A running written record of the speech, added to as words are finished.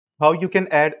how you can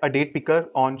add a date picker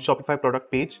on Shopify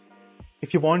product page.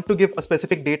 If you want to give a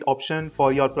specific date option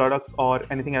for your products or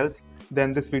anything else,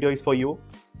 then this video is for you.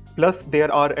 Plus,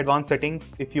 there are advanced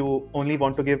settings if you only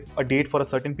want to give a date for a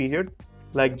certain period,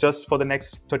 like just for the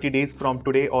next 30 days from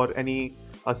today or any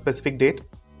specific date.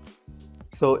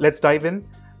 So let's dive in.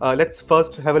 Let's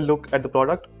first have a look at the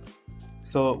product.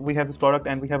 So we have this product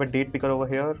and we have a date picker over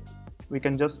here. We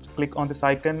can just click on this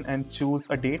icon and choose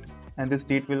a date, and this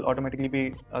date will automatically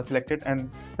be selected,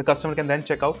 and the customer can then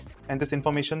check out, and this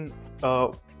information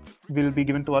will be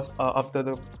given to us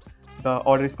after the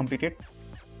order is completed.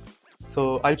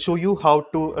 So I'll show you how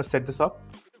to set this up.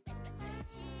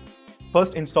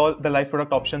 First, install the Live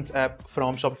Product Options app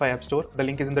from Shopify App Store. The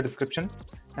link is in the description.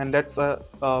 And let's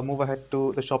move ahead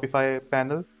to the Shopify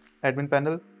panel, admin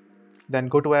panel. Then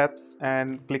go to apps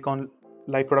and click on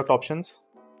Live Product Options.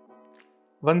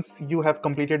 Once you have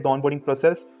completed the onboarding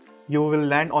process, you will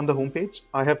land on the home page.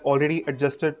 I have already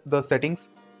adjusted the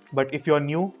settings, but if you are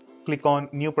new, click on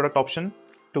New Product Option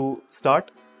to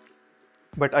start.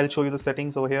 But I'll show you the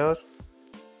settings over here.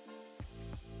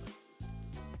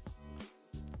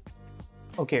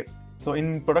 Okay, so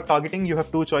in product targeting, you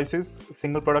have two choices,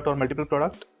 single product or multiple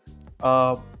product.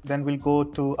 Then we'll go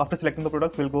to, after selecting the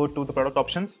products, we'll go to the product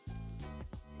options.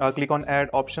 Click on add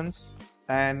options,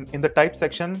 and in the type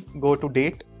section, go to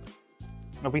date.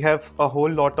 Now we have a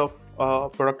whole lot of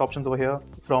product options over here,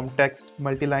 from text,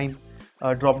 multi-line,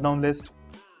 drop-down list,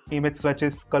 image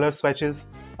swatches, color swatches,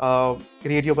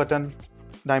 radio button,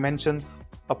 dimensions,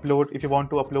 upload if you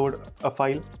want to upload a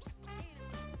file,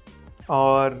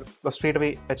 or a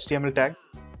straightaway HTML tag.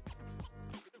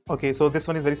 Okay, so this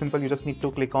one is very simple. You just need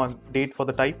to click on date for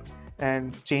the type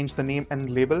and change the name and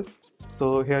label.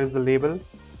 So here is the label.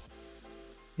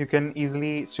 You can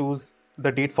easily choose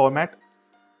the date format,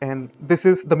 and this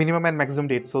is the minimum and maximum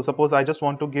date. So suppose I just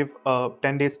want to give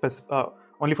 10 days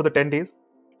only for the 10 days.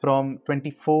 From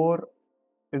 24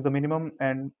 is the minimum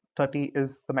and 30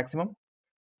 is the maximum.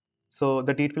 So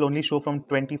the date will only show from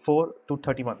 24 to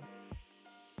 31.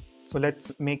 So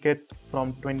let's make it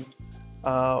from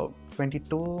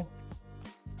 22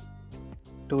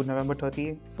 to November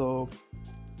 30. So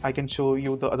I can show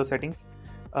you the other settings.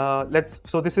 This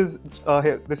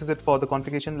is it for the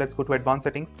configuration. Let's go to advanced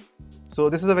settings. So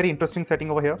this is a very interesting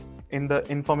setting over here. In the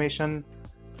information,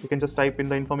 you can just type in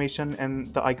the information and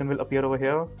the icon will appear over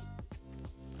here.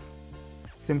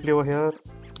 Simply over here,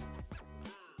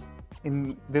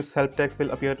 in this help text will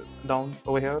appear down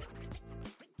over here.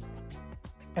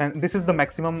 And this is the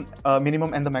maximum,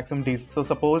 minimum and the maximum days. So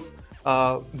suppose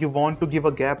you want to give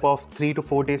a gap of 3 to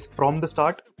 4 days from the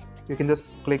start, you can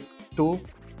just click 2,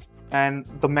 and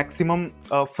the maximum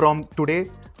from today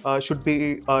should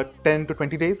be 10 to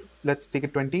 20 days. Let's take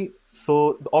it 20.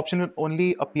 So the option will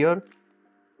only appear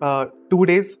 2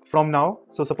 days from now.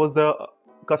 So suppose the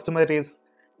customer is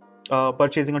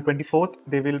purchasing on 24th,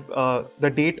 they will the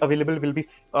date available will be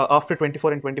after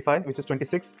 24 and 25, which is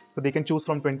 26. So they can choose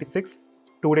from 26,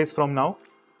 2 days from now.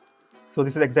 So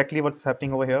this is exactly what's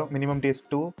happening over here. Minimum days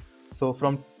 2. So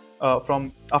from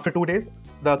after 2 days,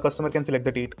 the customer can select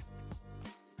the date,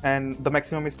 and the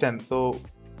maximum is 10. So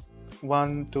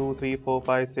 1, 2, 3, 4,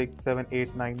 5, 6, 7,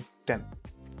 8, 9, 10,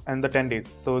 and the 10 days.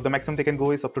 So the maximum they can go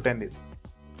is up to 10 days.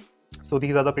 So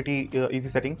these are the pretty easy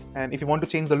settings. And if you want to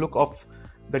change the look of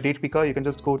the date picker, you can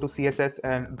just go to CSS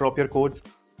and drop your codes.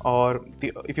 Or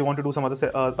if you want to do some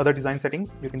other design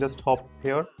settings, you can just hop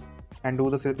here and do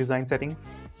the design settings.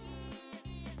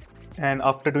 And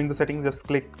after doing the settings, just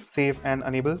click save and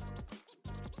enable.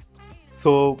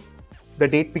 So the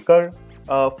date picker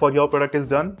for your product is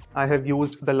done. I have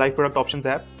used the Live Product Options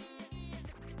app.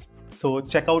 So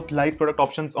check out Live Product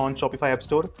Options on Shopify App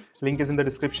Store. Link is in the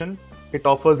description. It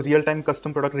offers real-time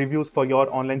custom product reviews for your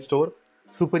online store.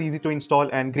 Super easy to install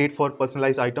and great for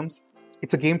personalized items.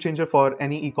 It's a game changer for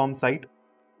any e-com site.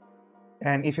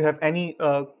 And if you have any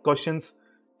questions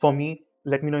for me,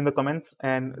 let me know in the comments,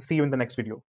 and see you in the next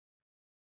video.